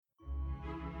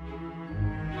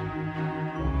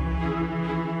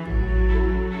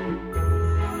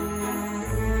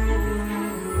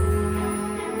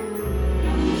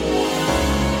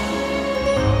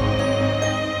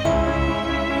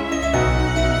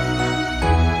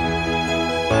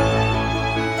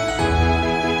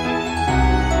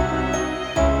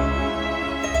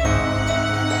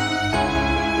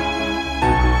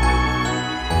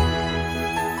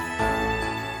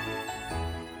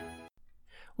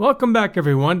Welcome back,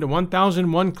 everyone, to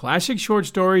 1001 Classic Short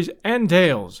Stories and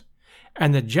Tales,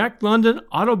 and the Jack London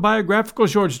autobiographical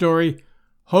short story,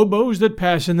 Hoboes That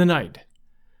Pass in the Night.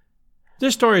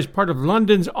 This story is part of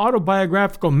London's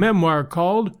autobiographical memoir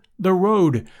called The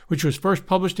Road, which was first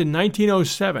published in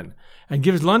 1907, and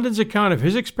gives London's account of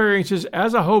his experiences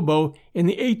as a hobo in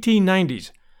the 1890s,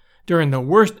 during the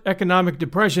worst economic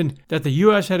depression that the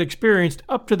U.S. had experienced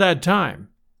up to that time.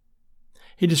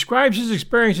 He describes his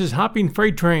experiences hopping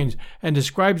freight trains and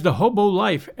describes the hobo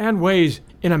life and ways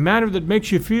in a manner that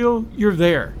makes you feel you're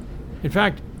there. In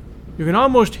fact, you can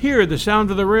almost hear the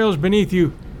sound of the rails beneath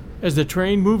you as the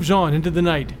train moves on into the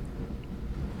night.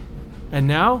 And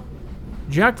now,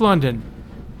 Jack London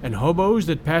and Hoboes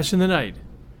That Pass in the Night.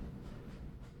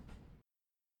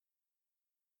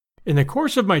 In the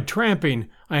course of my tramping,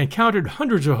 I encountered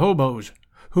hundreds of hobos,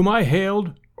 whom I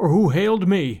hailed or who hailed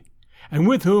me, and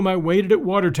with whom I waited at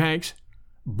water tanks,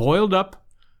 boiled up,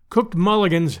 cooked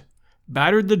mulligans,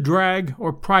 battered the drag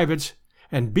or privates,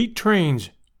 and beat trains,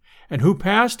 and who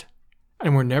passed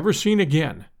and were never seen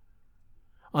again.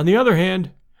 On the other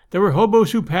hand, there were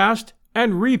hobos who passed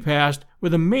and repassed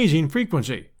with amazing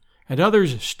frequency, and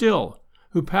others still,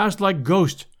 who passed like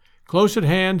ghosts, close at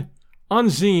hand,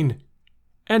 unseen,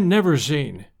 and never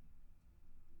seen.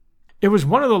 It was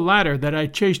one of the latter that I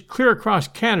chased clear across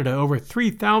Canada over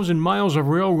 3,000 miles of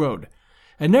railroad,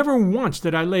 and never once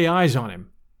did I lay eyes on him.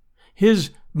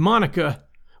 His monica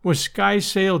was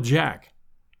Skysail Jack.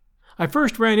 I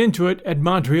first ran into it at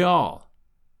Montreal.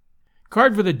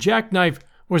 Carved with a jackknife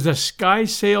was the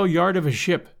skysail yard of a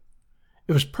ship.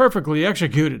 It was perfectly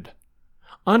executed.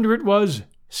 Under it was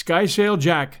Skysail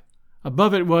Jack.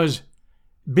 Above it was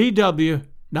BW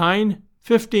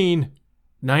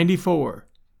 9/15/94.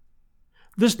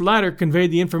 This latter conveyed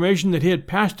the information that he had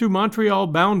passed through Montreal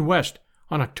bound west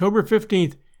on October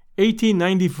 15,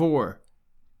 1894.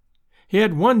 He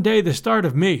had one day the start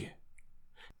of me.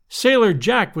 Sailor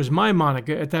Jack was my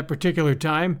monica at that particular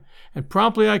time, and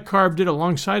promptly I carved it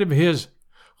alongside of his,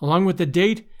 along with the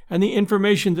date and the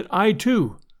information that I,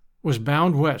 too, was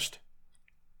bound west.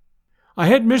 I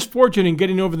had misfortune in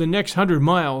getting over the next 100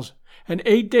 miles, and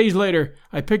 8 days later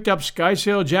I picked up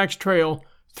Skysail Jack's trail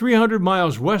 300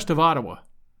 miles west of Ottawa.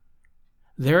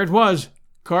 There it was,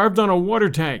 carved on a water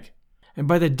tank, and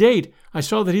by the date I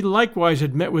saw that he likewise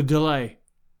had met with delay.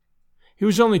 He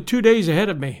was only 2 days ahead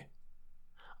of me.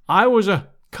 I was a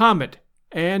comet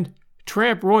and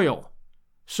tramp royal.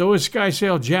 So is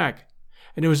Skysail Jack,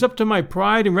 and it was up to my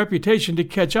pride and reputation to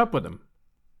catch up with him.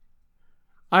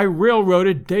 I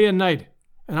railroaded day and night,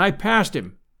 and I passed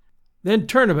him. Then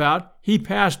turnabout, he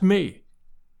passed me.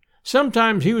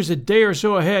 Sometimes he was a day or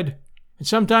so ahead, and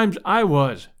sometimes I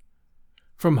was.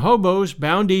 From hobos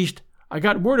bound east, I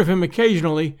got word of him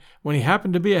occasionally when he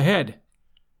happened to be ahead,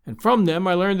 and from them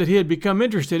I learned that he had become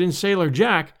interested in Sailor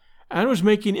Jack and was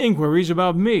making inquiries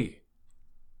about me.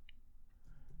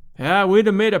 We'd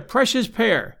have made a precious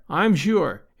pair, I'm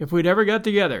sure, if we'd ever got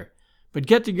together, but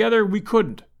get together we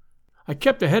couldn't. I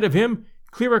kept ahead of him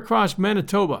clear across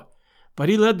Manitoba, but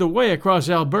he led the way across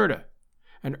Alberta,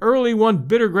 and early one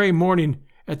bitter gray morning,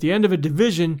 at the end of a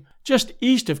division just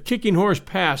east of Kicking Horse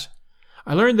Pass,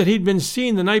 I learned that he'd been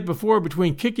seen the night before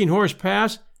between Kicking Horse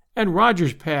Pass and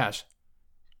Rogers Pass.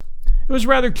 It was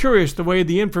rather curious the way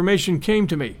the information came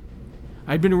to me.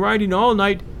 I'd been riding all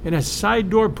night in a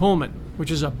side-door Pullman, which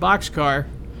is a boxcar,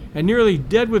 and nearly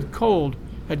dead with cold,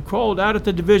 had crawled out at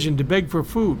the division to beg for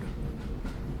food.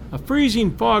 A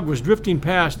freezing fog was drifting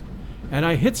past, and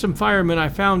I hit some firemen I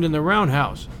found in the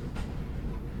roundhouse.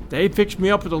 They fixed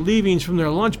me up with the leavings from their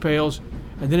lunch pails,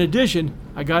 and in addition,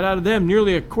 I got out of them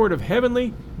nearly a quart of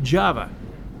heavenly Java.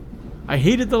 I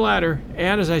heated the latter,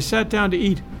 and as I sat down to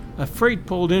eat, a freight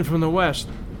pulled in from the west.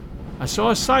 I saw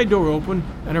a side door open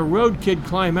and a road kid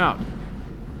climb out.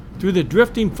 Through the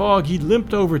drifting fog, he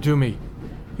limped over to me.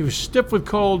 He was stiff with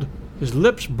cold, his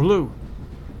lips blue.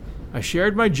 I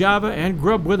shared my Java and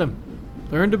grub with him,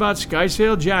 learned about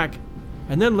Skysail Jack,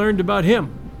 and then learned about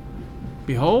him.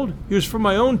 Behold, he was from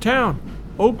my own town,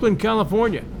 Oakland,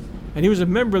 California, and he was a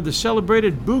member of the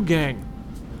celebrated Boo Gang,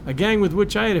 a gang with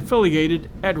which I had affiliated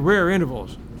at rare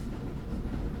intervals.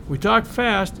 We talked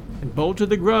fast and bolted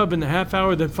the grub in the half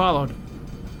hour that followed.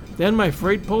 Then my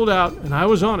freight pulled out, and I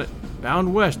was on it,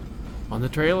 bound west, on the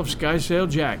trail of Skysail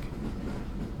Jack.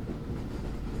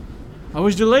 I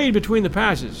was delayed between the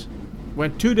passes,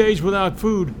 went 2 days without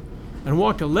food, and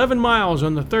walked 11 miles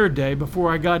on the third day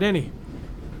before I got any.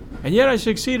 And yet I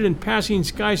succeeded in passing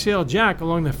Skysail Jack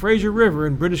along the Fraser River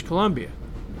in British Columbia.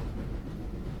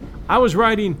 I was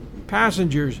riding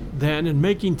passengers then and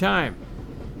making time,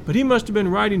 but he must have been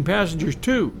riding passengers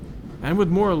too, and with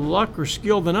more luck or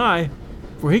skill than I,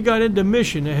 for he got into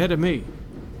Mission ahead of me.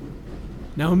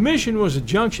 Now, Mission was a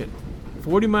junction,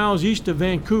 40 miles east of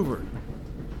Vancouver.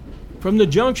 From the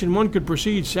junction, one could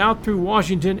proceed south through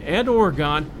Washington and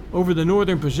Oregon over the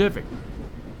northern Pacific.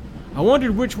 I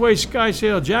wondered which way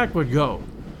Skysail Jack would go,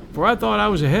 for I thought I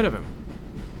was ahead of him.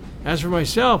 As for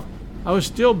myself, I was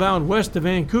still bound west of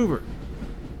Vancouver.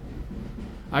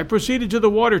 I proceeded to the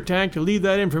water tank to leave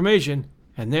that information,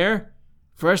 and there,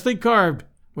 freshly carved,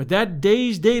 with that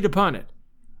day's date upon it,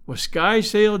 was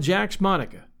Skysail Jack's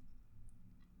Monica.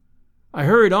 I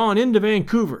hurried on into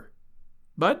Vancouver,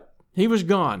 but he was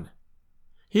gone.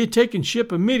 He had taken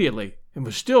ship immediately and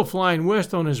was still flying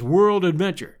west on his world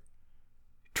adventure.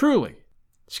 Truly,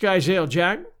 Skysail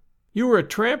Jack, you were a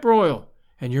tramp royal,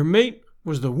 and your mate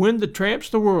was the wind that tramps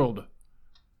the world.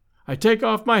 I take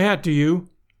off my hat to you.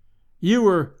 You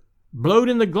were blowed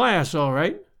in the glass, all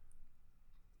right.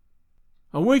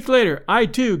 A week later, I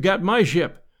too got my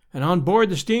ship, and on board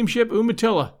the steamship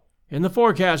Umatilla, in the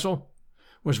forecastle,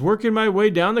 was working my way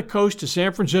down the coast to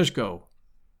San Francisco.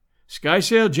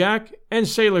 Skysail Jack and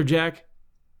Sailor Jack,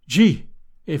 gee,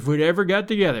 if we'd ever got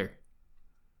together.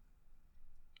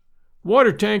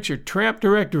 Water tanks are tramp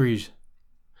directories.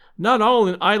 Not all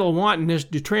in idle wantonness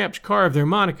do tramps carve their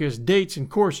monicas, dates, and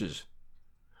courses.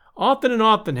 Often and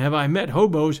often have I met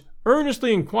hoboes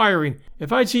earnestly inquiring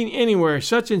if I'd seen anywhere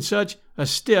such and such a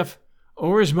stiff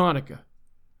or his monica.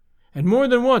 And more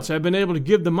than once I've been able to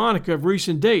give the monica of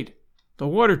recent date, the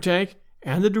water tank,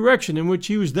 and the direction in which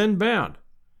he was then bound.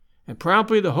 And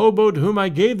promptly the hobo to whom I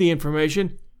gave the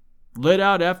information lit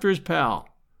out after his pal.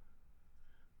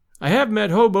 I have met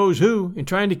hoboes who, in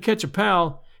trying to catch a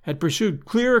pal, had pursued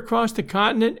clear across the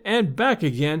continent and back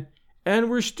again, and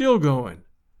were still going.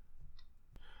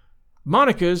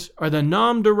 Monicas are the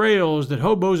nom de rails that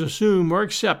hoboes assume or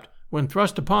accept when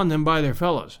thrust upon them by their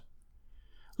fellows.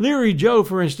 Leary Joe,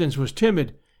 for instance, was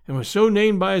timid and was so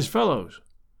named by his fellows.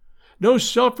 No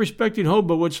self-respecting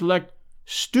hobo would select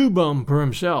Stew-Bum for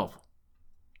himself.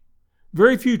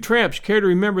 Very few tramps care to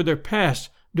remember their pasts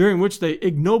during which they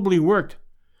ignobly worked,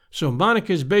 so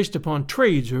monicas based upon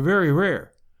trades are very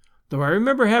rare, though I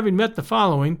remember having met the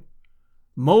following: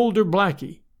 Molder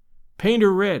Blackie,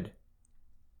 Painter Red,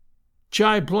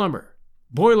 Chai Plumber,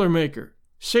 Boilermaker,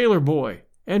 Sailor Boy,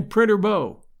 and Printer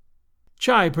Beau.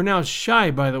 Chai, pronounced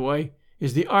shy by the way,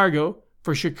 is the argot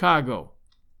for Chicago.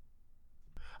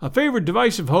 A favorite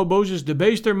device of hobos is to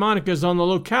base their monicas on the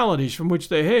localities from which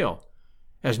they hail,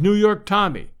 as New York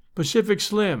Tommy, Pacific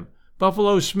Slim,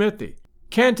 Buffalo Smithy,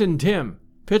 Canton Tim,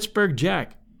 Pittsburgh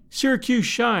Jack, Syracuse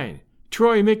Shine,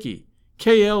 Troy Mickey,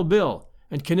 KL Bill,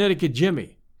 and Connecticut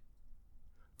Jimmy.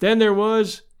 Then there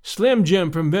was Slim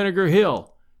Jim from Vinegar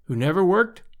Hill, who never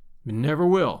worked and never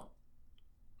will.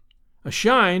 A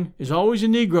shine is always a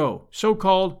Negro, so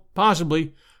called,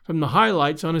 possibly, from the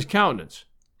highlights on his countenance.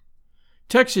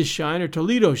 Texas shine or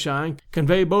Toledo shine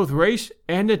convey both race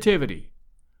and nativity.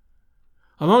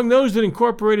 Among those that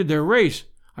incorporated their race,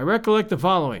 I recollect the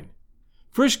following: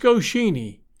 Frisco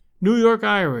Sheeny, New York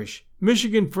Irish,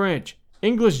 Michigan French,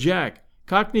 English Jack,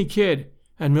 Cockney Kid,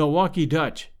 and Milwaukee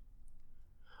Dutch.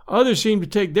 Others seem to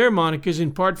take their monicas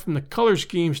in part from the color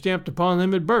scheme stamped upon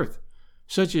them at birth,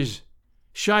 such as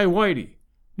Shy Whitey,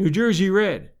 New Jersey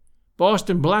Red,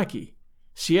 Boston Blackie,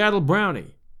 Seattle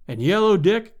Brownie, and Yellow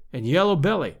Dick and Yellow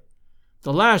Belly,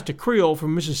 the last a Creole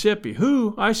from Mississippi,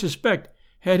 who, I suspect,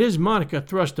 had his monica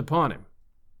thrust upon him.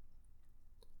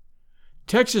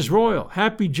 Texas Royal,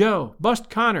 Happy Joe, Bust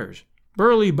Connors,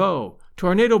 Burley Beau,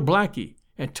 Tornado Blackie,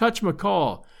 and Touch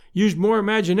McCall used more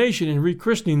imagination in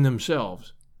rechristening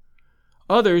themselves.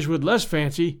 Others, with less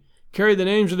fancy, carry the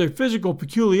names of their physical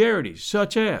peculiarities,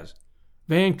 such as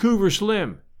Vancouver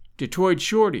Slim, Detroit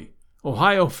Shorty,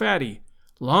 Ohio Fatty,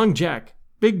 Long Jack,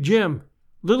 Big Jim,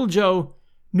 Little Joe,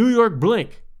 New York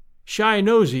Blink, Shy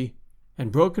Nosy,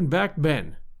 and Broken Back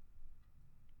Ben.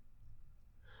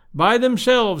 By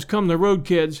themselves come the road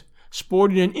kids,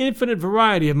 sporting an infinite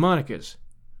variety of monicas.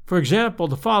 For example,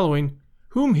 the following,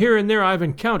 whom here and there I've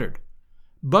encountered: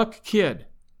 Buck Kid,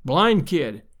 Blind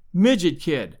Kid, Midget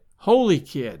Kid, Holy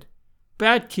Kid,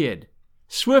 Bat Kid,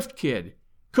 Swift Kid,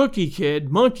 Cookie Kid,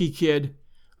 Monkey Kid,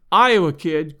 Iowa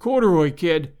Kid, Corduroy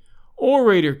Kid,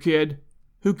 Orator Kid,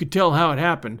 who could tell how it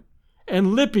happened,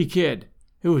 and Lippy Kid,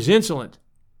 who was insolent.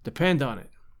 Depend on it.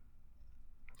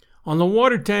 On the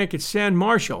water tank at San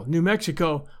Marshal, New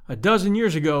Mexico, a dozen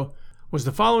years ago, was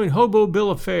the following hobo bill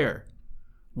of fare: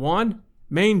 1.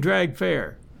 Main drag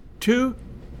fare. 2.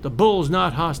 The bull's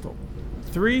not hostile.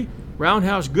 3.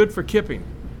 Roundhouse good for kipping.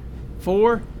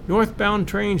 4. Northbound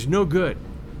trains no good.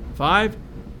 5.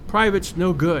 Privates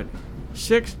no good.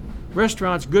 6.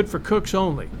 restaurants good for cooks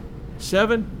only.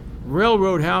 7,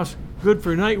 railroad house good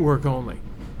for night work only.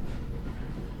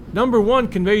 Number 1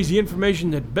 conveys the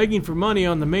information that begging for money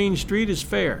on the main street is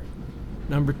fair.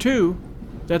 Number 2,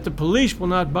 that the police will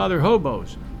not bother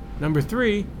hobos. Number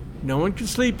 3, no one can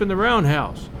sleep in the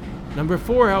roundhouse. Number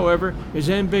 4, however, is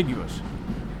ambiguous.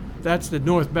 That's that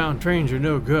northbound trains are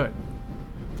no good.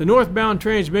 The northbound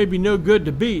trains may be no good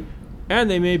to beat, and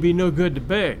they may be no good to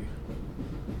beg.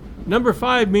 Number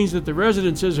 5 means that the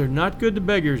residences are not good to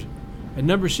beggars, and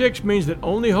number 6 means that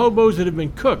only hobos that have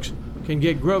been cooks can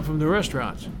get grub from the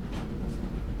restaurants.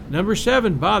 Number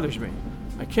 7 bothers me.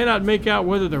 I cannot make out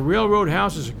whether the railroad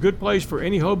house is a good place for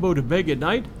any hobo to beg at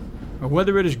night, or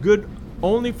whether it is good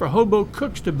only for hobo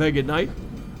cooks to beg at night,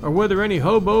 or whether any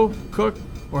hobo, cook,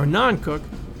 or non-cook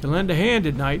can lend a hand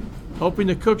at night, helping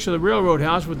the cooks of the railroad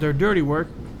house with their dirty work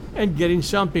and getting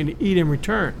something to eat in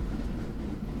return.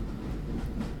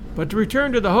 But to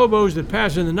return to the hobos that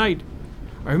pass in the night,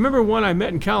 I remember one I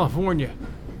met in California.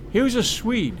 He was a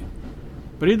Swede,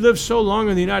 but he'd lived so long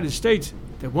in the United States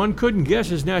that one couldn't guess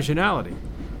his nationality.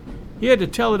 He had to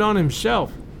tell it on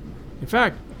himself. In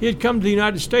fact, he had come to the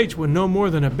United States when no more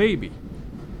than a baby.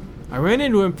 I ran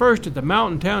into him first at the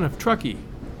mountain town of Truckee.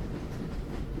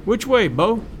 "Which way,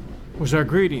 Bo?" was our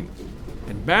greeting,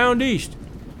 and "Bound east"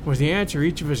 was the answer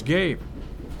each of us gave.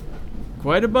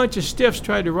 Quite a bunch of stiffs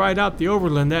tried to ride out the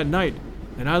overland that night,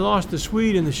 and I lost the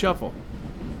Swede in the shuffle.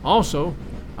 Also,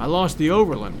 I lost the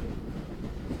overland.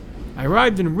 I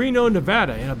arrived in Reno,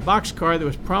 Nevada in a boxcar that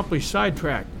was promptly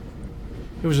sidetracked.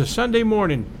 It was a Sunday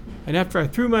morning, and after I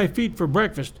threw my feet for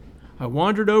breakfast, I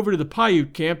wandered over to the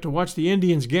Paiute camp to watch the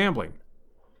Indians gambling.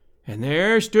 And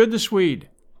there stood the Swede,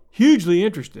 hugely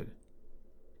interested.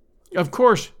 Of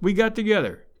course, we got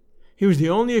together. He was the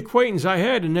only acquaintance I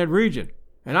had in that region,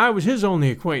 and I was his only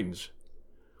acquaintance.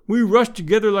 We rushed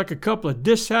together like a couple of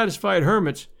dissatisfied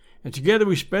hermits, and together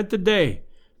we spent the day,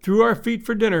 threw our feet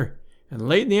for dinner, and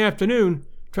late in the afternoon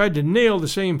tried to nail the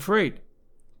same freight.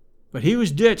 But he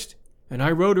was ditched, and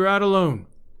I rode her out alone,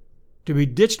 to be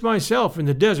ditched myself in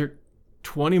the desert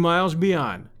 20 miles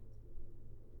beyond.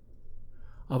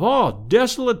 Of all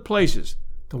desolate places,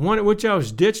 the one at which I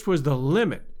was ditched was the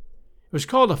limit. It was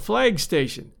called a flag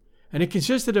station, and it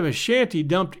consisted of a shanty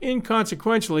dumped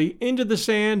inconsequentially into the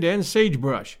sand and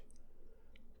sagebrush.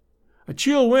 A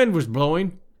chill wind was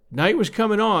blowing, night was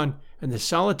coming on, and the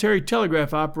solitary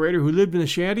telegraph operator who lived in the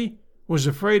shanty was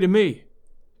afraid of me.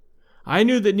 I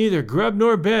knew that neither grub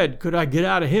nor bed could I get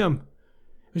out of him.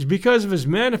 It was because of his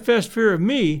manifest fear of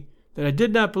me that I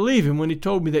did not believe him when he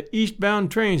told me that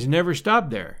eastbound trains never stopped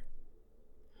there.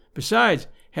 Besides,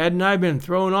 hadn't I been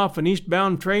thrown off an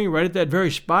eastbound train right at that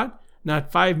very spot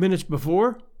not 5 minutes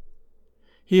before?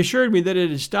 He assured me that it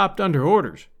had stopped under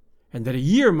orders, and that a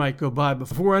year might go by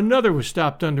before another was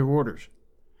stopped under orders.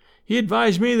 He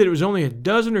advised me that it was only a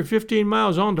dozen or 15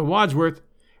 miles on to Wadsworth,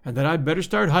 and that I'd better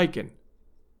start hiking.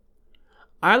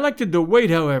 I elected to wait,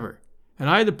 however, and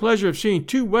I had the pleasure of seeing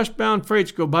 2 westbound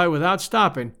freights go by without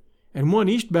stopping, and 1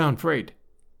 eastbound freight.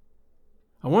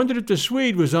 I wondered if the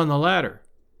Swede was on the latter.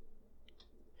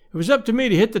 It was up to me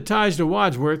to hit the ties to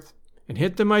Wadsworth, and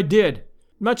hit them I did,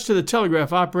 much to the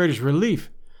telegraph operator's relief,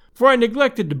 for I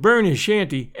neglected to burn his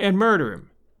shanty and murder him.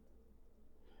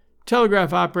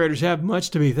 Telegraph operators have much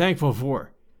to be thankful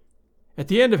for. At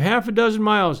the end of half a dozen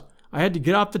miles, I had to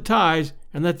get off the ties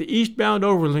and let the eastbound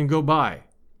overland go by.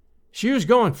 She was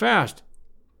going fast,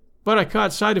 but I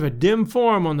caught sight of a dim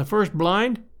form on the first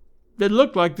blind that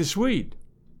looked like the Swede.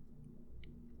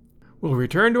 We'll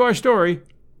return to our story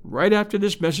right after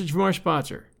this message from our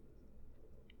sponsor.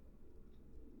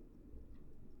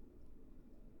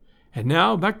 And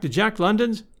now back to Jack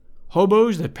London's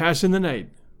Hobos That Pass in the Night.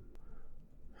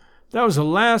 That was the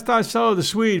last I saw of the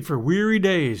Swede for weary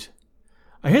days.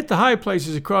 I hit the high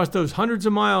places across those hundreds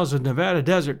of miles of Nevada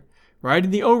desert,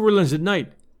 riding the overlands at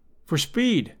night, for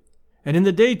speed, and in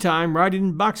the daytime riding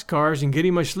in boxcars and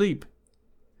getting my sleep.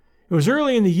 It was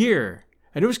early in the year,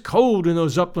 and it was cold in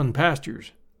those upland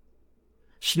pastures.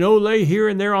 Snow lay here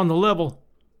and there on the level.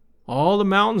 All the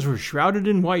mountains were shrouded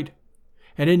in white,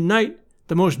 and at night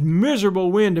the most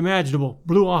miserable wind imaginable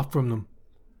blew off from them.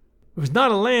 It was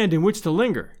not a land in which to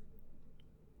linger.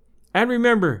 And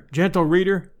remember, gentle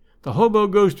reader, the hobo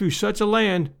goes through such a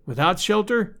land without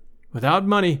shelter, without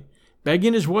money,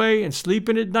 begging his way and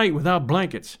sleeping at night without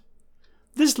blankets.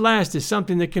 This last is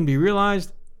something that can be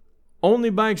realized only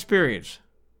by experience.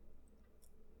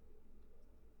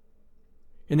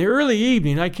 In the early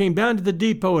evening, I came down to the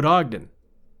depot at Ogden.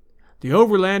 The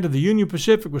overland of the Union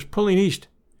Pacific was pulling east,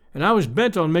 and I was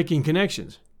bent on making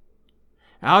connections.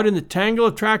 Out in the tangle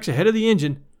of tracks ahead of the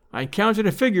engine, I encountered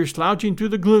a figure slouching through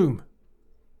the gloom.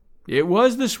 It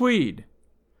was the Swede.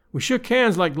 We shook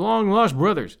hands like long-lost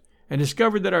brothers and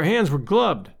discovered that our hands were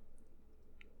gloved.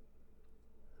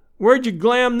 "Where'd you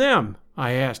glam them?"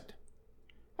 I asked.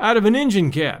 "Out of an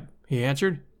engine cab," he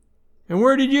answered. "And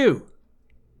where did you?"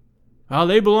 "Well,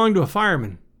 they belonged to a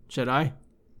fireman," said I.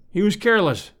 "He was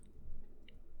careless."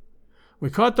 We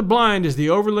caught the blind as the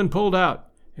Overland pulled out,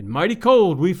 and mighty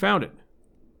cold we found it.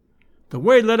 The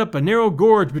way led up a narrow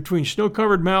gorge between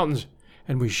snow-covered mountains,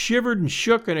 and we shivered and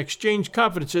shook and exchanged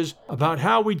confidences about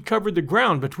how we'd covered the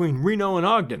ground between Reno and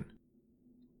Ogden.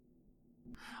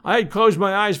 I had closed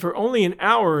my eyes for only an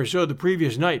hour or so the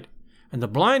previous night, and the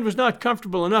blind was not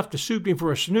comfortable enough to suit me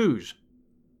for a snooze.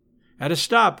 At a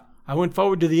stop, I went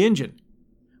forward to the engine.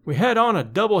 We had on a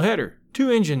double-header, 2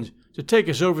 engines, to take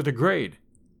us over the grade.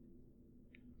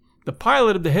 The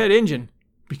pilot of the head engine,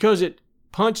 because it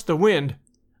punched the wind,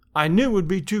 I knew would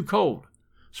be too cold,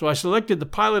 so I selected the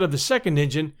pilot of the second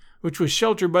engine, which was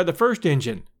sheltered by the first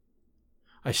engine.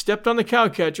 I stepped on the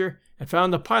cowcatcher and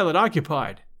found the pilot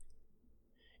occupied.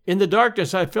 In the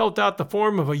darkness, I felt out the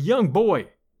form of a young boy.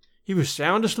 He was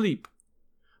sound asleep.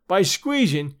 By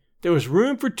squeezing, there was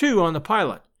room for 2 on the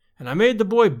pilot, and I made the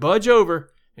boy budge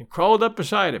over and crawled up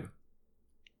beside him.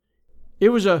 It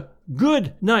was a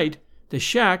good night. The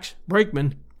shacks,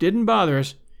 brakemen, didn't bother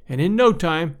us, and in no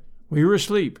time, we were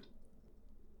asleep.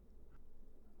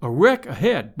 A wreck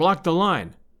ahead blocked the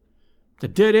line. The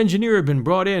dead engineer had been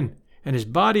brought in, and his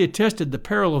body attested the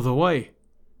peril of the way.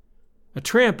 A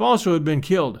tramp also had been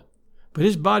killed, but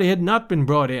his body had not been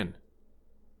brought in.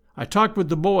 I talked with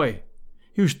the boy.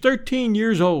 He was 13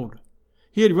 years old.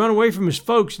 He had run away from his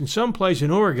folks in some place in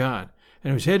Oregon,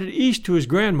 and was headed east to his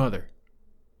grandmother.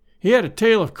 He had a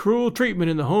tale of cruel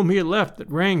treatment in the home he had left that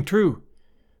rang true.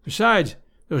 Besides,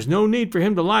 there was no need for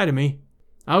him to lie to me.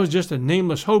 I was just a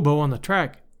nameless hobo on the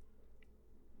track.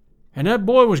 And that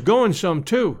boy was going some,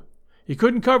 too. He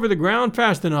couldn't cover the ground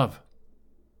fast enough.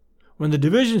 When the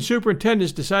division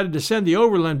superintendents decided to send the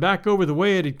Overland back over the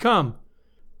way it had come,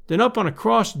 then up on a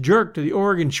cross jerk to the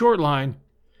Oregon Short Line,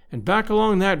 and back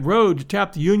along that road to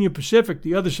tap the Union Pacific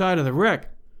the other side of the wreck,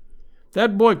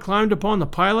 that boy climbed upon the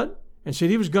pilot and said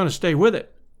he was going to stay with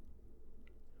it.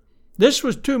 This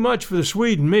was too much for the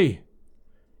Swede and me.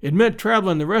 It meant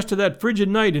traveling the rest of that frigid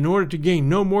night in order to gain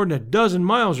no more than a dozen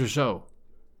miles or so.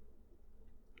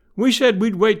 We said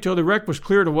we'd wait till the wreck was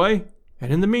cleared away,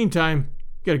 and in the meantime,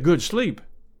 get a good sleep.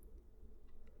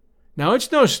 Now,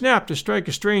 it's no snap to strike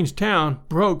a strange town,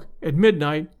 broke, at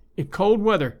midnight, in cold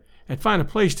weather, and find a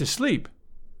place to sleep.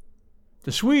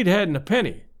 The Swede hadn't a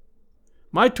penny.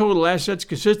 My total assets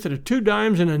consisted of 2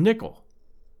 dimes and a nickel.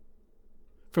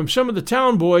 From some of the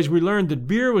town boys we learned that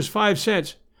beer was 5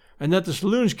 cents and that the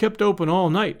saloons kept open all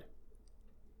night.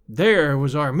 There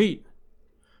was our meat.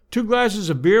 2 glasses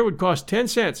of beer would cost 10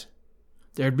 cents.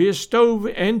 There'd be a stove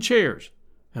and chairs,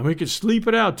 and we could sleep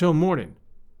it out till morning.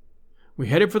 We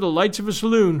headed for the lights of a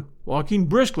saloon, walking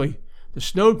briskly, the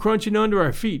snow crunching under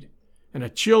our feet, and a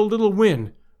chill little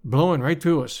wind blowing right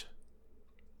through us.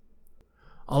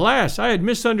 Alas, I had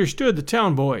misunderstood the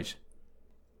town boys.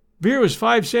 Beer was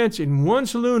 5 cents in one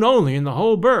saloon only in the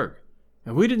whole burg,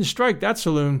 and we didn't strike that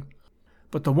saloon.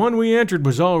 But the one we entered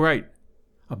was all right.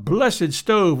 A blessed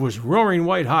stove was roaring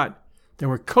white hot. There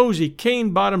were cozy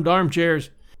cane-bottomed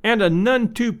armchairs, and a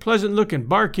none too pleasant-looking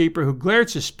barkeeper who glared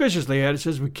suspiciously at us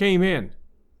as we came in.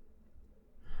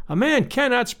 A man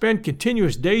cannot spend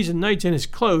continuous days and nights in his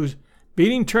clothes,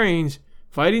 beating trains,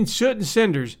 fighting soot and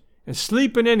cinders, and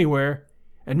sleeping anywhere,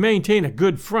 and maintain a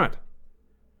good front.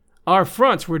 Our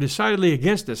fronts were decidedly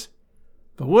against us,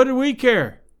 but what did we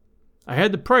care? I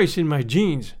had the price in my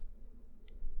jeans.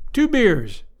 2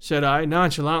 beers, said I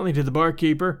nonchalantly to the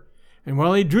barkeeper, and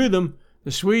while he drew them,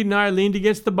 the Swede and I leaned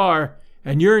against the bar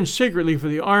and yearned secretly for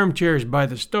the armchairs by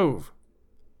the stove.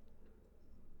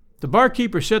 The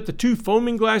barkeeper set the 2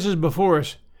 foaming glasses before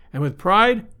us, and with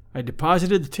pride I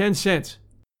deposited the 10 cents.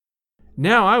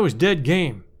 Now I was dead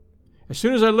game. As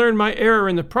soon as I learned my error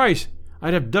in the price,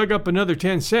 I'd have dug up another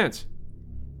 10 cents.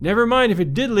 Never mind if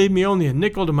it did leave me only a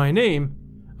nickel to my name,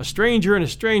 a stranger in a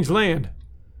strange land.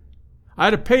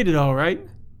 I'd have paid it all right.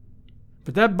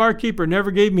 But that barkeeper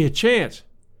never gave me a chance.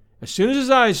 As soon as his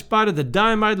eyes spotted the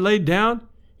dime I'd laid down,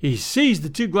 he seized the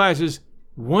 2 glasses,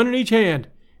 one in each hand,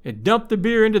 and dumped the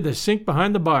beer into the sink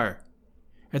behind the bar.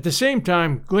 At the same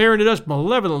time, glaring at us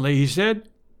malevolently, he said,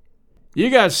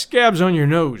 "You got scabs on your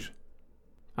nose."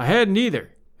 I hadn't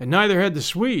either, and neither had the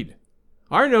Swede.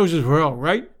 Our noses were all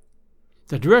right.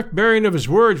 The direct bearing of his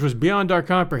words was beyond our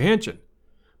comprehension,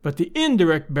 but the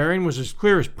indirect bearing was as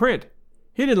clear as print.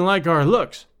 He didn't like our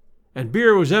looks, and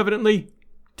beer was evidently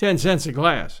 10 cents a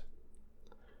glass.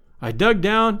 I dug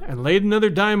down and laid another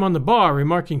dime on the bar,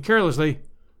 remarking carelessly,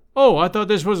 "Oh, I thought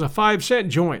this was a 5-cent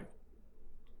joint."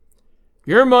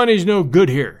 "Your money's no good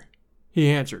here," he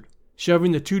answered,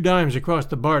 shoving the 2 dimes across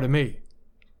the bar to me.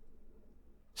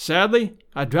 Sadly,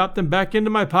 I dropped them back into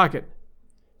my pocket.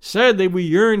 Sadly, we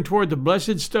yearned toward the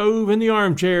blessed stove and the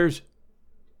armchairs.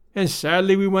 And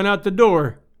sadly, we went out the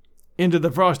door into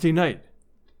the frosty night.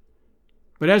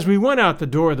 But as we went out the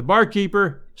door, the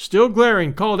barkeeper, still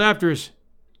glaring, called after us,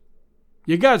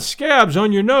 "You got scabs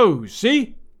on your nose,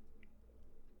 see?"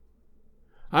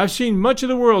 I've seen much of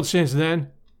the world since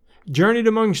then, journeyed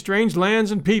among strange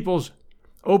lands and peoples,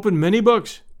 opened many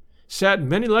books, sat in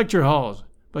many lecture halls,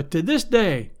 but to this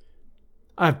day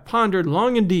I've pondered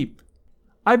long and deep.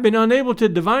 I've been unable to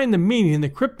divine the meaning in the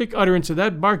cryptic utterance of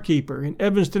that barkeeper in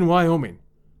Evanston, Wyoming.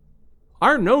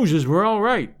 Our noses were all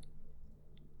right.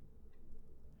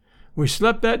 We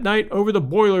slept that night over the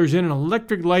boilers in an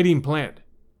electric lighting plant.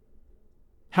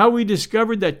 How we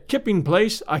discovered that kipping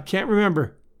place, I can't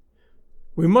remember.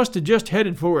 We must have just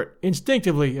headed for it,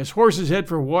 instinctively, as horses head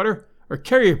for water or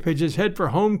carrier pigeons head for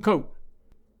home coat.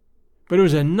 But it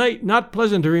was a night not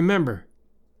pleasant to remember.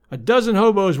 A dozen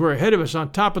hoboes were ahead of us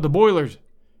on top of the boilers,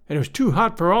 and it was too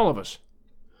hot for all of us.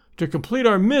 To complete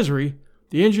our misery,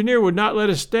 the engineer would not let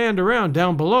us stand around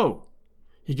down below.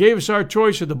 He gave us our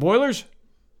choice of the boilers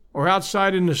or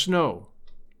outside in the snow.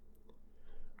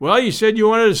 "Well, you said you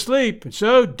wanted to sleep, and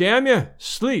so, damn you,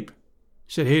 sleep,"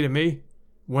 said he to me,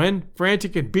 when,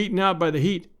 frantic and beaten out by the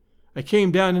heat, I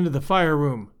came down into the fire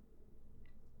room.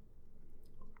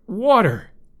 "Water!"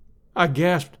 I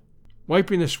gasped,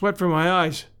 wiping the sweat from my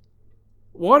eyes.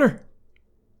 "Water?"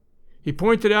 He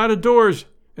pointed out of doors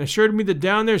and assured me that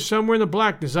down there somewhere in the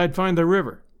blackness I'd find the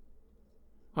river.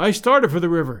 I started for the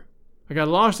river. I got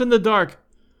lost in the dark.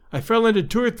 I fell into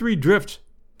 2 or 3 drifts,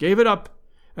 gave it up,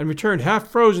 and returned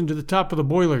half frozen to the top of the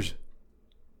boilers.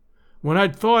 When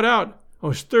I'd thawed out, I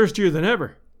was thirstier than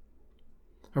ever.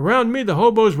 Around me the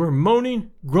hoboes were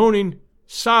moaning, groaning,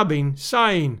 sobbing,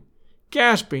 sighing,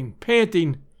 gasping,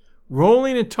 panting,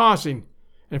 rolling and tossing,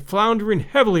 and floundering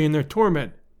heavily in their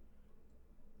torment.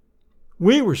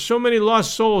 We were so many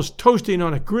lost souls toasting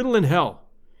on a griddle in hell,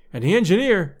 and the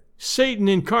engineer, Satan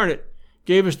incarnate,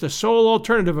 gave us the sole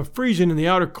alternative of freezing in the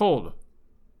outer cold.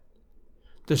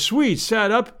 The Swede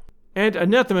sat up and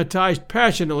anathematized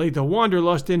passionately the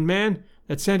wanderlust in man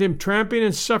that sent him tramping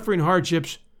and suffering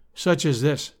hardships such as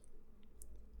this.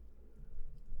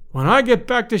 "When I get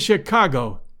back to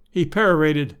Chicago," he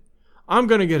perorated, "I'm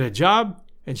going to get a job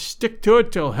and stick to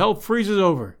it till hell freezes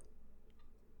over.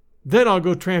 Then I'll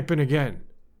go tramping again."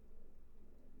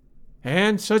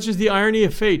 And, such is the irony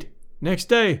of fate, next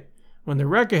day, when the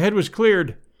wreck ahead was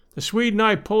cleared, the Swede and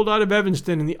I pulled out of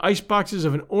Evanston in the ice boxes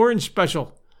of an orange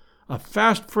special, a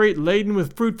fast freight laden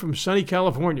with fruit from sunny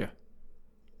California.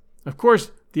 Of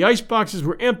course, the ice boxes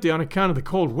were empty on account of the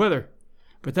cold weather,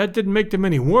 but that didn't make them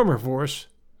any warmer for us.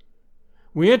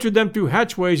 We entered them through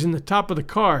hatchways in the top of the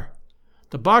car.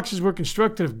 The boxes were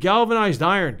constructed of galvanized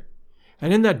iron,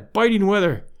 and in that biting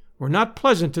weather were not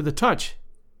pleasant to the touch.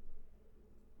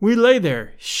 We lay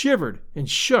there, shivered and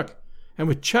shook, and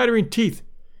with chattering teeth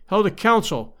held a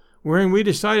council wherein we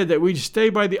decided that we'd stay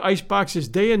by the ice boxes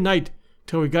day and night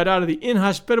till we got out of the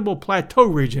inhospitable plateau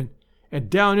region and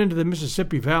down into the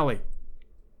Mississippi Valley.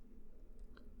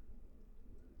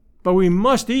 But we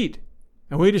must eat,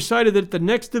 and we decided that at the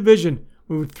next division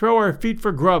we would throw our feet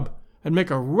for grub and make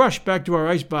a rush back to our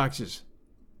ice boxes.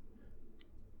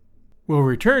 We'll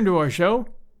return to our show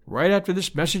right after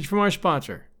this message from our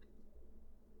sponsor.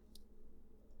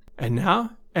 And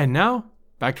now,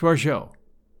 back to our show.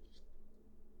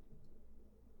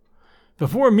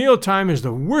 Before mealtime is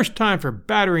the worst time for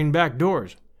battering back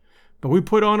doors, but we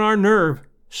put on our nerve,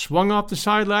 swung off the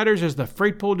side ladders as the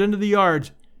freight pulled into the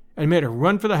yards, and made a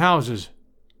run for the houses.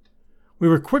 We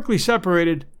were quickly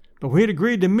separated, but we had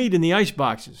agreed to meet in the ice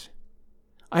boxes.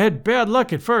 I had bad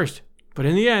luck at first, but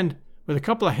in the end, with a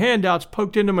couple of handouts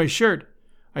poked into my shirt,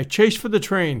 I chased for the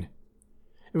train.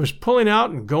 It was pulling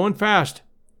out and going fast.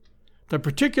 The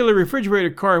particular refrigerator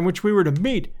car in which we were to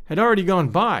meet had already gone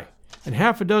by, and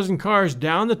 6 cars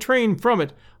down the train from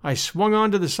it, I swung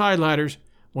onto the side ladders,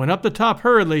 went up the top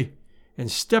hurriedly, and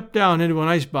stepped down into an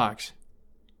icebox.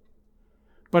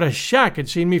 But a shack had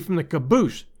seen me from the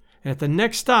caboose, and at the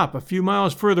next stop, a few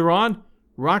miles further on,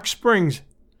 Rock Springs,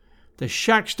 the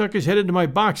shack stuck his head into my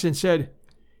box and said,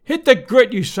 "Hit the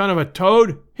grit, you son of a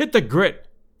toad! Hit the grit!"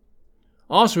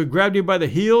 Also, he grabbed me by the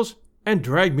heels and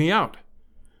dragged me out.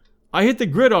 I hit the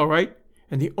grit all right,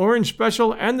 and the orange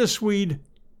special and the Swede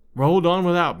rolled on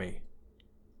without me.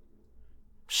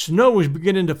 Snow was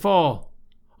beginning to fall.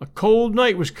 A cold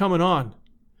night was coming on,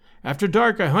 After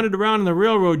dark, I hunted around in the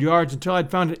railroad yards until I'd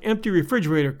found an empty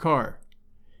refrigerator car.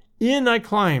 In I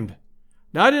climbed,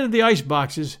 not into the ice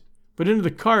boxes, but into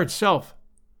the car itself.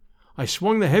 I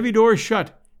swung the heavy doors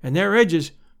shut, and their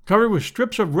edges, covered with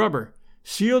strips of rubber,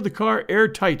 sealed the car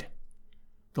airtight.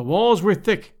 The walls were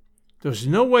thick. There was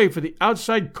no way for the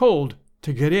outside cold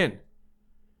to get in.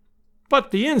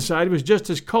 But the inside was just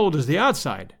as cold as the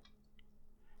outside.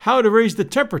 How to raise the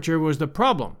temperature was the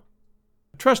problem.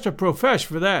 Trust a profesh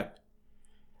for that.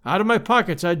 Out of my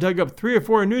pockets I dug up 3 or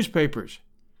 4 newspapers.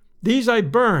 These I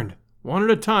burned, one at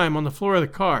a time, on the floor of the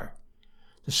car.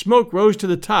 The smoke rose to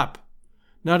the top.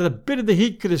 Not a bit of the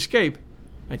heat could escape,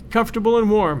 and comfortable and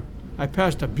warm, I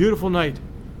passed a beautiful night.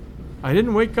 I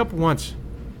didn't wake up once.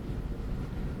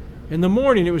 In the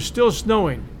morning it was still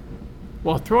snowing.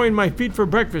 While throwing my feet for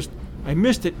breakfast, I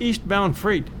missed an eastbound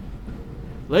freight.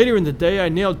 Later in the day I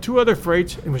nailed 2 other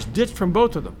freights and was ditched from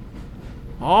both of them.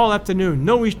 All afternoon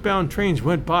no eastbound trains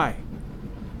went by.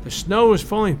 The snow was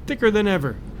falling thicker than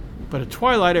ever, but at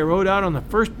twilight I rode out on the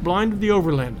first blind of the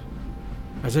overland.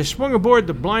 As I swung aboard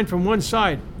the blind from one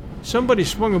side, somebody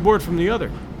swung aboard from the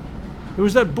other. It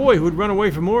was that boy who had run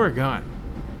away from Oregon.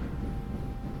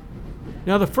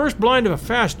 Now, the first blind of a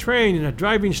fast train in a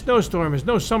driving snowstorm is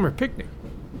no summer picnic.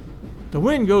 The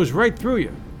wind goes right through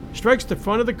you, strikes the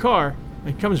front of the car,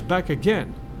 and comes back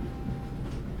again.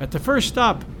 At the first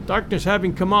stop, darkness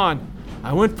having come on,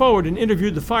 I went forward and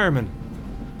interviewed the fireman.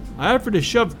 I offered to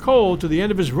shove coal to the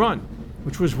end of his run,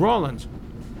 which was Rawlins,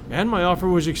 and my offer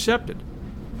was accepted.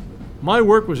 My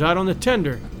work was out on the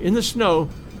tender, in the snow,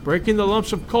 breaking the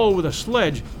lumps of coal with a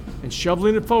sledge and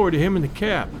shoveling it forward to him in the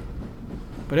cab.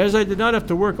 But as I did not have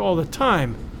to work all the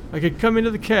time, I could come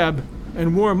into the cab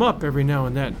and warm up every now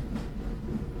and then.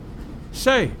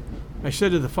 "Say," I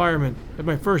said to the fireman at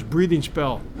my first breathing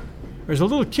spell, "there's a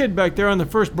little kid back there on the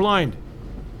first blind.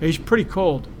 He's pretty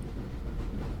cold."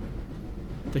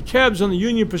 The cabs on the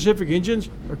Union Pacific engines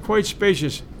are quite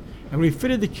spacious, and we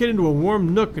fitted the kid into a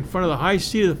warm nook in front of the high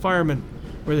seat of the fireman,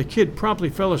 where the kid promptly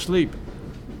fell asleep.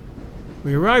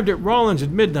 We arrived at Rawlins at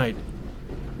midnight.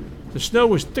 The snow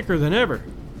was thicker than ever.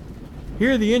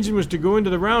 Here the engine was to go into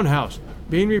the roundhouse,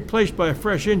 being replaced by a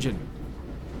fresh engine.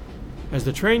 As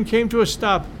the train came to a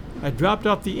stop, I dropped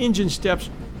off the engine steps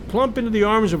plump into the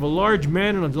arms of a large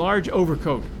man in a large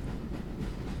overcoat.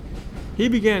 He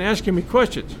began asking me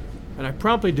questions, and I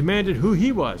promptly demanded who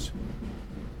he was.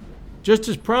 Just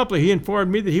as promptly he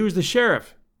informed me that he was the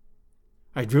sheriff.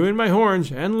 I drew in my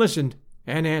horns and listened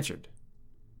and answered.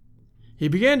 He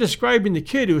began describing the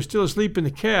kid who was still asleep in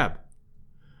the cab.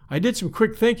 I did some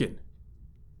quick thinking.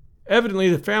 Evidently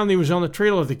the family was on the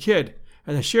trail of the kid,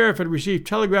 and the sheriff had received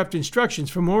telegraphed instructions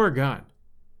from Oregon.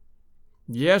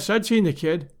 Yes, I'd seen the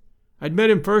kid. I'd met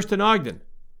him first in Ogden.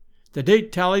 The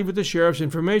date tallied with the sheriff's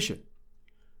information.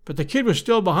 But the kid was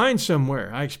still behind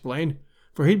somewhere, I explained,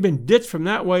 for he'd been ditched from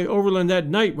that way overland that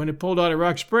night when it pulled out of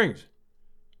Rock Springs.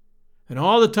 And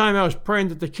all the time I was praying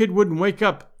that the kid wouldn't wake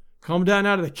up, come down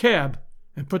out of the cab,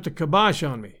 and put the kibosh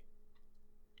on me.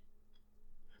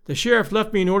 The sheriff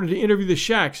left me in order to interview the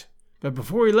Shacks, but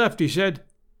before he left he said,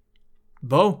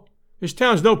 "Bo, this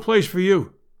town's no place for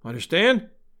you. Understand?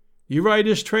 You ride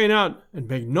this train out and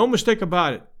make no mistake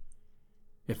about it.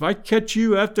 If I catch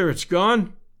you after it's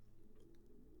gone..."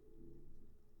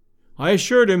 I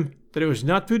assured him that it was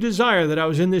not through desire that I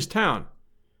was in this town,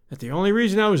 that the only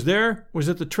reason I was there was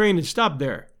that the train had stopped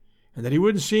there, and that he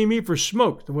wouldn't see me for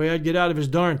smoke the way I'd get out of his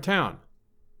darn town.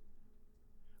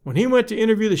 When he went to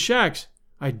interview the Shacks,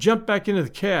 I jumped back into the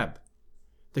cab.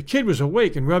 The kid was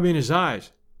awake and rubbing his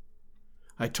eyes.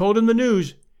 I told him the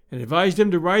news and advised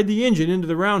him to ride the engine into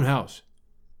the roundhouse.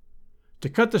 To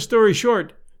cut the story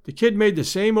short, the kid made the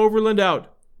same overland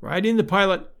out, riding the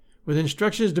pilot, with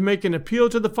instructions to make an appeal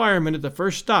to the fireman at the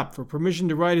first stop for permission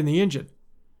to ride in the engine.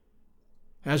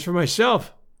 As for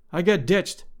myself, I got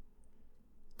ditched.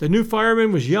 The new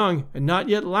fireman was young and not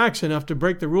yet lax enough to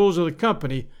break the rules of the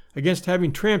company against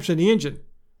having tramps in the engine,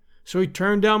 so he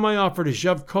turned down my offer to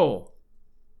shove coal.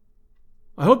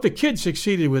 I hope the kid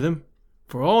succeeded with him,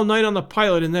 for all night on the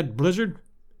pilot in that blizzard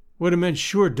would have meant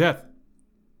sure death.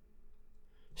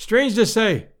 Strange to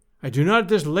say, I do not at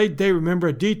this late day remember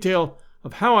a detail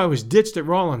of how I was ditched at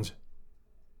Rawlins.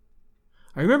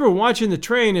 I remember watching the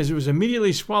train as it was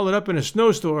immediately swallowed up in a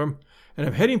snowstorm and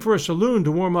of heading for a saloon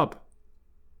to warm up.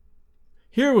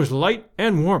 Here was light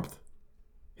and warmth.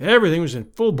 Everything was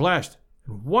in full blast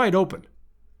and wide open.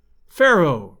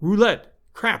 Faro, roulette,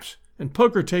 craps, and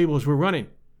poker tables were running,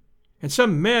 and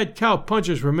some mad cow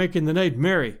punchers were making the night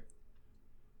merry.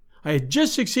 I had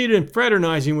just succeeded in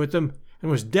fraternizing with them and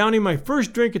was downing my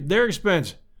first drink at their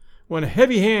expense when a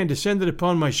heavy hand descended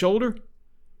upon my shoulder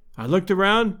I looked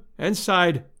around and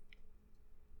sighed.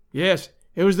 Yes,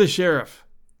 it was the sheriff.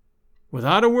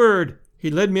 Without a word, he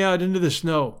led me out into the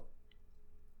snow.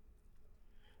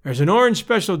 There's an orange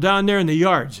special down there in the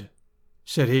yards,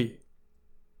 said he.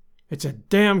 It's a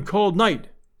damn cold night,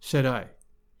 said I.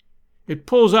 It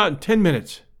pulls out in 10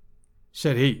 minutes,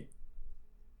 said he.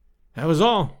 That was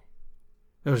all.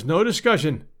 There was no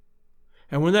discussion.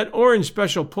 And when that orange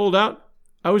special pulled out,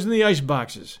 I was in the ice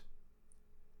boxes.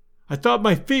 I thought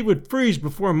my feet would freeze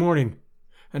before morning,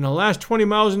 and the last 20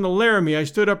 miles into Laramie I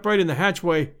stood upright in the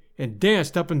hatchway and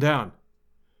danced up and down.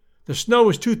 The snow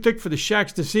was too thick for the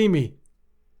shacks to see me,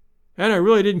 and I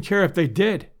really didn't care if they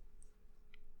did.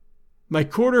 My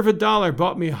 $0.25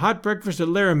 bought me a hot breakfast at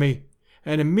Laramie,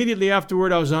 and immediately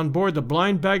afterward I was on board the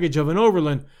blind baggage of an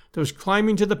overland that was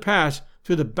climbing to the pass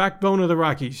through the backbone of the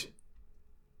Rockies.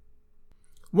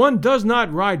 One does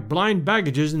not ride blind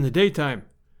baggages in the daytime,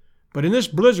 but in this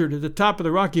blizzard at the top of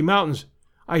the Rocky Mountains,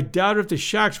 I doubt if the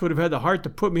shacks would have had the heart to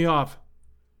put me off.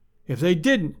 If they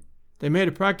didn't, they made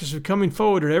a practice of coming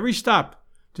forward at every stop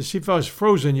to see if I was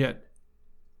frozen yet.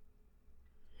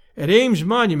 At Ames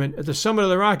Monument at the summit of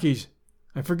the Rockies,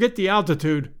 I forget the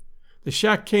altitude, the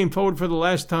shack came forward for the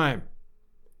last time.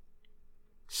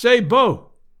 Say,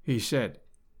 Bo, he said,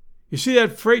 you see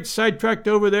that freight sidetracked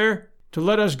over there to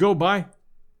let us go by?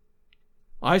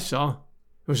 I saw.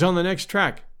 It was on the next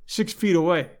track, 6 feet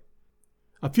away.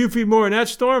 A few feet more in that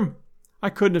storm, I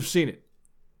couldn't have seen it.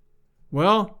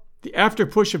 Well, the after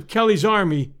push of Kelly's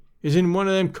army is in one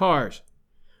of them cars.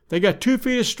 They got 2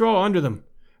 feet of straw under them,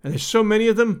 and there's so many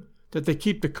of them that they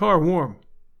keep the car warm.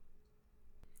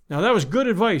 Now that was good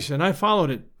advice, and I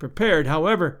followed it, prepared,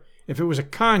 however, if it was a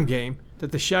con game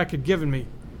that the shack had given me,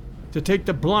 to take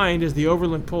the blind as the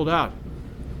overland pulled out.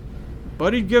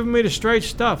 But he'd given me the straight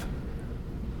stuff.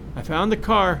 I found the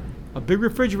car, a big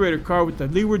refrigerator car with the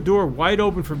leeward door wide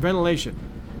open for ventilation.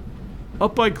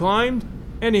 Up I climbed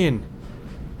and in.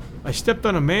 I stepped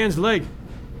on a man's leg,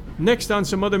 next on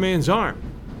some other man's arm.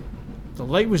 The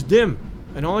light was dim,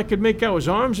 and all I could make out was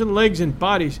arms and legs and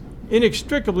bodies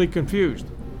inextricably confused.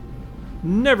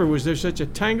 Never was there such a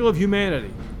tangle of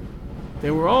humanity.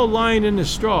 They were all lying in the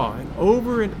straw, and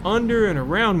over and under and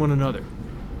around one another.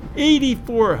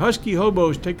 84 husky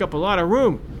hobos take up a lot of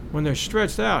room when they're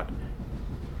stretched out.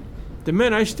 The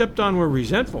men I stepped on were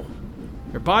resentful.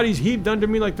 Their bodies heaved under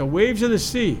me like the waves of the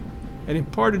sea and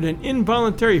imparted an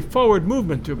involuntary forward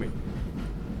movement to me.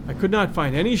 I could not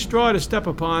find any straw to step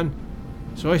upon,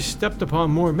 so I stepped upon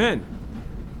more men.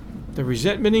 The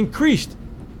resentment increased,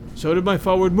 so did my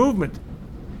forward movement.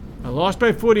 I lost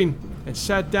my footing and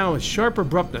sat down with sharp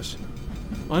abruptness.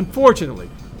 Unfortunately,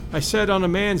 I sat on a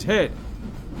man's head.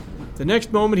 The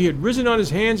next moment he had risen on his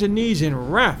hands and knees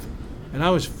in wrath, and I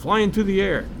was flying through the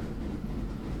air.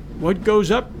 What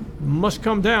goes up must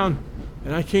come down,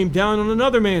 and I came down on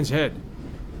another man's head.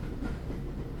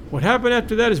 What happened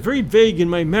after that is very vague in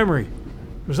my memory.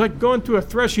 It was like going through a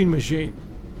threshing machine.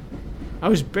 I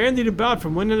was bandied about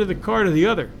from one end of the car to the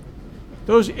other.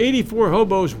 Those 84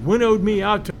 hobos winnowed me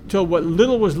out till what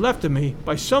little was left of me,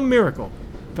 by some miracle,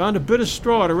 found a bit of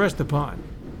straw to rest upon.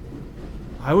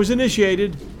 I was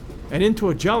initiated, and into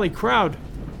a jolly crowd.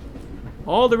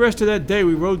 All the rest of that day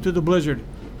we rode through the blizzard,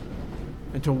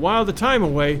 and to while the time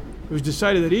away, it was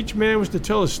decided that each man was to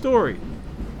tell a story.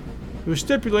 It was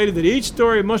stipulated that each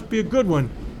story must be a good one,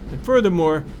 and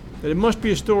furthermore, that it must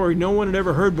be a story no one had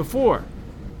ever heard before.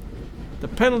 The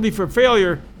penalty for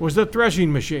failure was the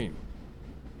threshing machine.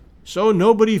 So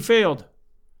nobody failed.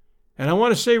 And I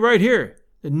want to say right here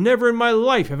that never in my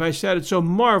life have I sat at so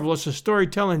marvelous a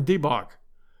storytelling debauch.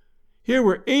 Here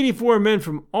were 84 men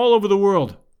from all over the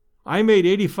world. I made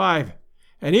 85,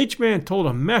 and each man told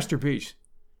a masterpiece.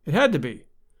 It had to be,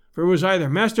 for it was either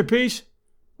masterpiece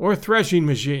or threshing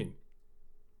machine.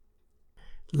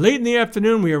 Late in the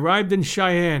afternoon we arrived in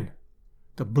Cheyenne.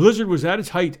 The blizzard was at its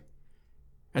height,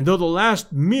 and though the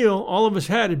last meal all of us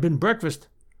had been breakfast,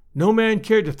 no man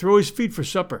cared to throw his feet for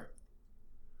supper.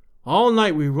 All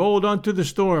night we rolled on through the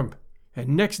storm, and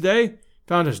next day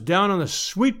found us down on the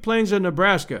sweet plains of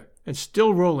Nebraska and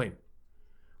still rolling.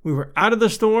 We were out of the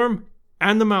storm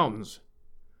and the mountains.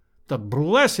 The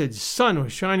blessed sun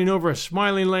was shining over a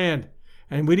smiling land,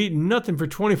 and we'd eaten nothing for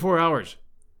 24 hours.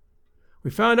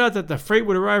 We found out that the freight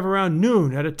would arrive around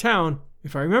noon at a town,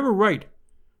 if I remember right,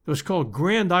 that was called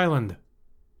Grand Island.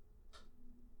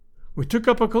 We took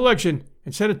up a collection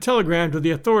and sent a telegram to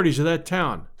the authorities of that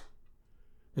town.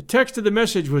 The text of the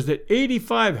message was that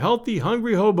 85 healthy,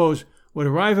 hungry hobos would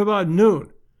arrive about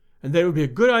noon, and that it would be a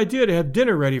good idea to have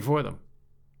dinner ready for them.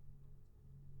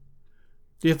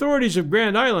 The authorities of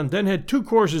Grand Island then had 2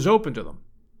 courses open to them.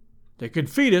 They could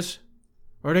feed us,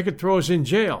 or they could throw us in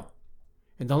jail.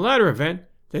 In the latter event,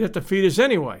 they'd have to feed us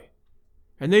anyway,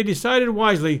 and they decided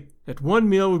wisely that one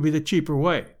meal would be the cheaper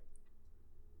way.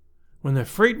 When the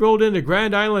freight rolled into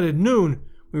Grand Island at noon,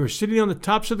 we were sitting on the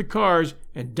tops of the cars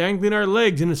and dangling our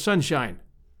legs in the sunshine.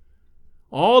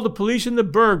 All the police in the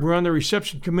burg were on the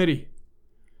reception committee.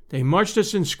 They marched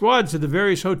us in squads to the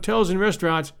various hotels and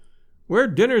restaurants where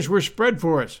dinners were spread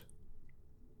for us.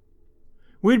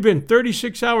 We'd been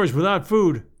 36 hours without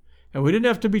food, and we didn't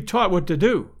have to be taught what to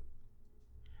do.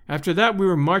 After that, we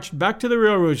were marched back to the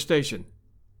railroad station.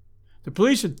 The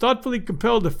police had thoughtfully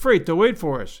compelled the freight to wait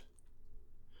for us.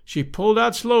 She pulled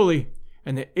out slowly,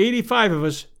 and the 85 of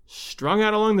us, strung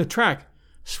out along the track,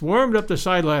 swarmed up the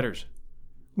side ladders.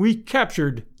 We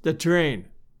captured the train.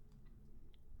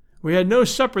 We had no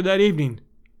supper that evening.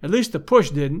 At least the push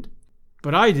didn't,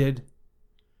 but I did.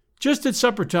 Just at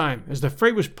supper time, as the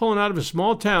freight was pulling out of a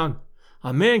small town,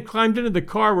 a man climbed into the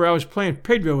car where I was playing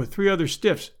Pedro with 3 other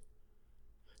stiffs.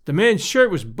 The man's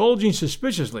shirt was bulging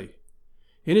suspiciously.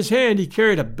 In his hand he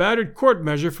carried a battered quart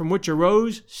measure from which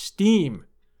arose steam.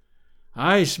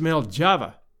 I smelled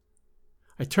Java.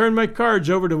 I turned my cards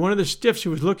over to one of the stiffs who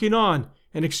was looking on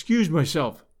and excused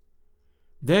myself.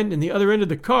 Then, in the other end of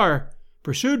the car,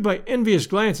 pursued by envious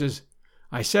glances,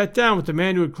 I sat down with the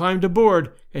man who had climbed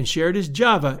aboard and shared his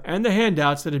Java and the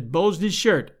handouts that had bulged his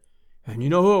shirt. And you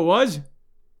know who it was?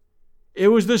 It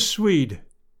was the Swede.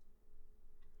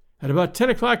 At about 10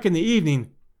 o'clock in the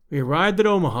evening, we arrived at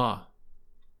Omaha.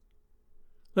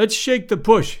 "Let's shake the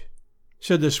push,"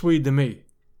 said the Swede to me.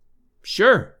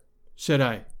 "Sure," said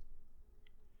I.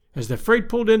 As the freight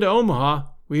pulled into Omaha,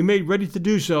 we made ready to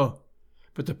do so,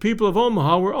 but the people of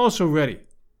Omaha were also ready.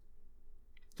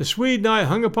 The Swede and I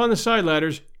hung upon the side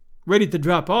ladders, ready to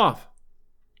drop off.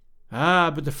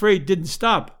 But the freight didn't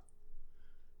stop.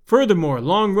 Furthermore,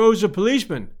 long rows of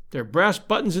policemen, their brass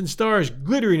buttons and stars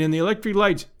glittering in the electric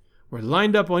lights, were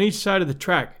lined up on each side of the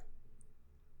track.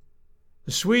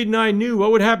 The Swede and I knew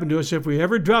what would happen to us if we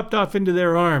ever dropped off into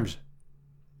their arms.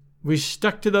 We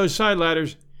stuck to those side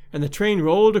ladders, and the train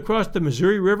rolled across the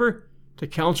Missouri River to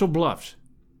Council Bluffs.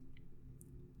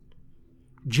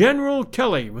 General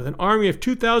Kelly, with an army of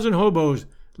 2,000 hoboes,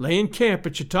 lay in camp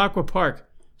at Chautauqua Park,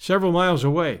 several miles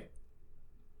away.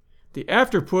 The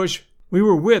after-push we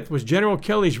were with was General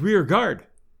Kelly's rear guard,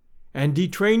 and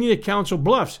detraining at Council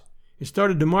Bluffs, it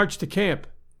started to march to camp.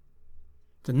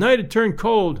 The night had turned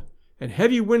cold, and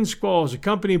heavy wind squalls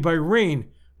accompanied by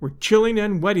rain were chilling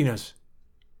and wetting us.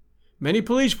 Many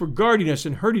police were guarding us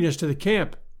and herding us to the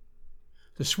camp.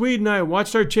 The Swede and I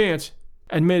watched our chance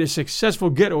and made a successful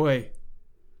getaway.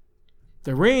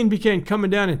 The rain began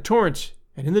coming down in torrents,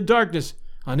 and in the darkness,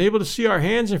 unable to see our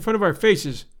hands in front of our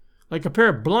faces, like a pair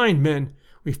of blind men,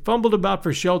 we fumbled about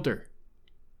for shelter.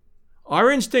 Our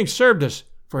instincts served us,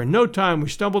 for in no time we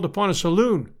stumbled upon a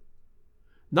saloon.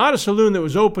 Not a saloon that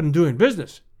was open and doing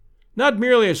business, not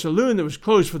merely a saloon that was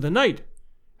closed for the night,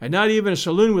 and not even a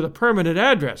saloon with a permanent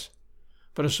address,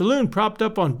 but a saloon propped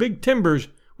up on big timbers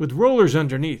with rollers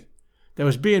underneath, that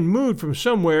was being moved from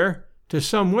somewhere to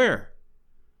somewhere.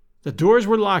 The doors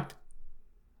were locked.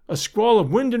 A squall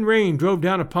of wind and rain drove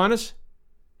down upon us.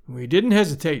 We didn't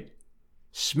hesitate.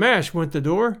 Smash went the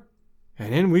door,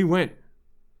 and in we went.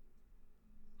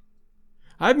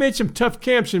 I've made some tough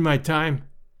camps in my time,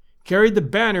 carried the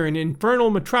banner in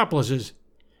infernal metropolises,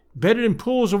 bedded in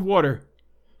pools of water,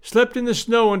 slept in the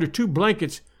snow under 2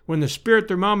 blankets when the spirit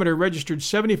thermometer registered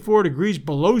 74 degrees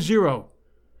below zero,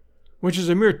 which is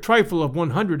a mere trifle of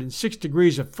 106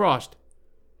 degrees of frost.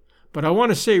 But I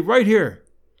want to say right here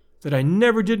that I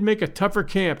never did make a tougher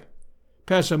camp,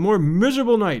 pass a more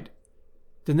miserable night,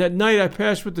 than that night I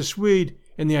passed with the Swede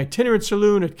in the itinerant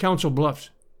saloon at Council Bluffs.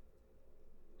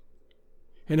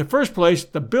 In the first place,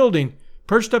 the building,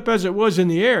 perched up as it was in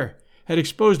the air, had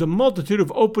exposed a multitude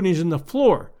of openings in the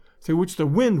floor through which the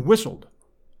wind whistled.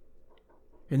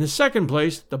 In the second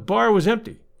place, the bar was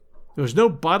empty. There was no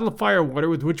bottle of firewater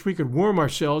with which we could warm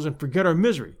ourselves and forget our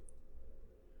misery.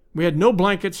 We had no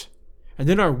blankets, and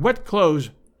in our wet clothes,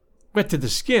 wet to the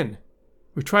skin,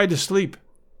 we tried to sleep.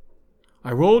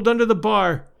 I rolled under the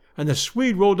bar, and the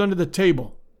Swede rolled under the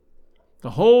table.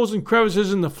 The holes and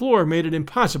crevices in the floor made it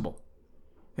impossible,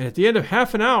 and at the end of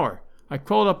half an hour, I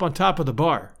crawled up on top of the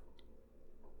bar.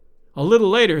 A little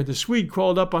later, the Swede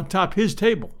crawled up on top his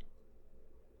table.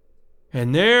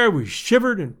 And there we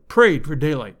shivered and prayed for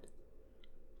daylight.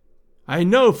 I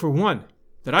know, for one,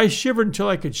 that I shivered until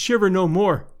I could shiver no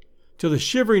more, till the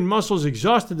shivering muscles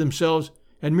exhausted themselves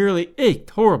and merely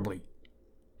ached horribly.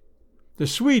 The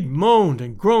Swede moaned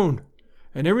and groaned,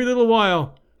 and every little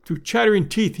while, through chattering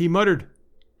teeth, he muttered,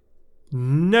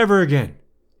 "Never again!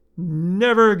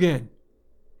 Never again!"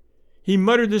 He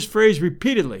muttered this phrase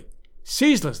repeatedly,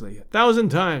 ceaselessly, 1,000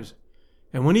 times,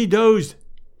 and when he dozed,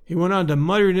 he went on to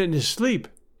muttering it in his sleep.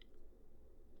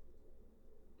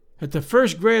 At the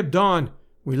first gray of dawn,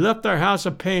 we left our house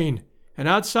of pain, and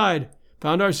outside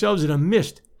found ourselves in a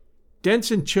mist,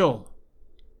 dense and chill.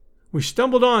 We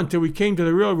stumbled on till we came to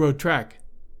the railroad track.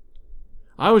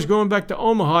 I was going back to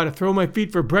Omaha to throw my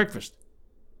feet for breakfast.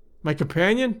 My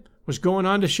companion was going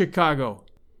on to Chicago.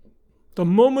 The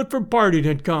moment for parting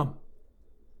had come.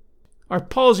 Our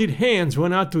palsied hands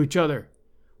went out to each other.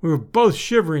 We were both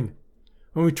shivering.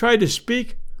 When we tried to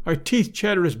speak, our teeth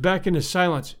chattered us back into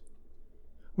silence.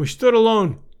 We stood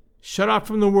alone, shut off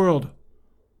from the world.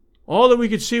 All that we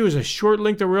could see was a short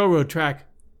length of railroad track,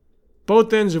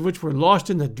 both ends of which were lost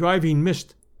in the driving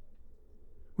mist.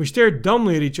 We stared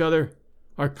dumbly at each other,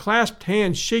 our clasped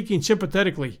hands shaking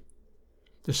sympathetically.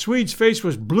 The Swede's face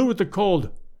was blue with the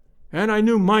cold, and I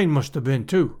knew mine must have been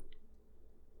too.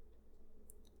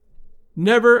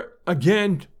 Never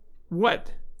again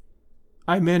what?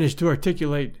 I managed to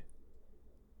articulate.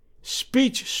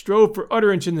 Speech strove for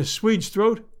utterance in the Swede's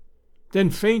throat, then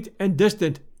faint and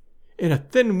distant, in a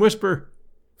thin whisper,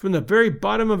 from the very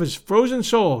bottom of his frozen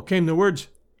soul came the words,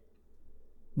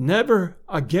 "Never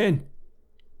again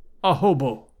a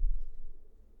hobo."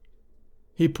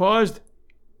 He paused,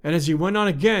 and as he went on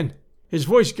again, his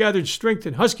voice gathered strength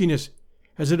and huskiness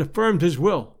as it affirmed his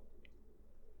will.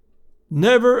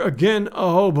 "Never again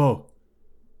a hobo.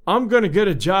 I'm going to get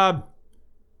a job.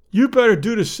 You better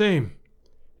do the same.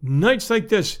 Nights like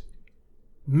this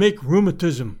make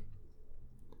rheumatism."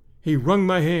 He wrung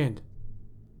my hand.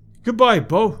 "Goodbye,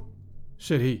 Bo,"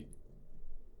 said he.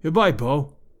 "Goodbye,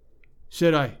 Bo,"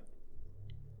 said I.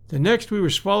 The next we were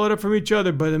swallowed up from each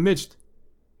other by the mist.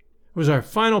 It was our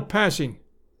final passing.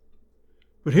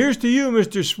 But here's to you,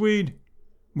 Mr. Swede,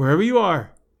 wherever you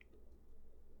are.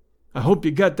 I hope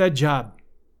you got that job.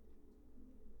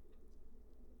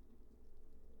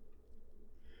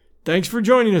 Thanks for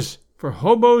joining us for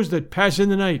Hoboes That Pass in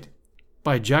the Night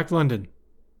by Jack London.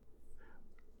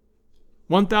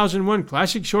 1001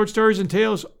 Classic Short Stories and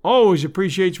Tales always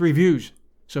appreciates reviews,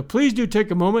 so please do take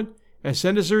a moment and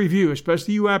send us a review,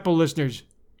 especially you Apple listeners.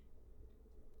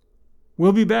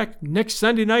 We'll be back next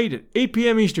Sunday night at 8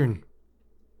 p.m. Eastern.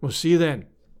 We'll see you then.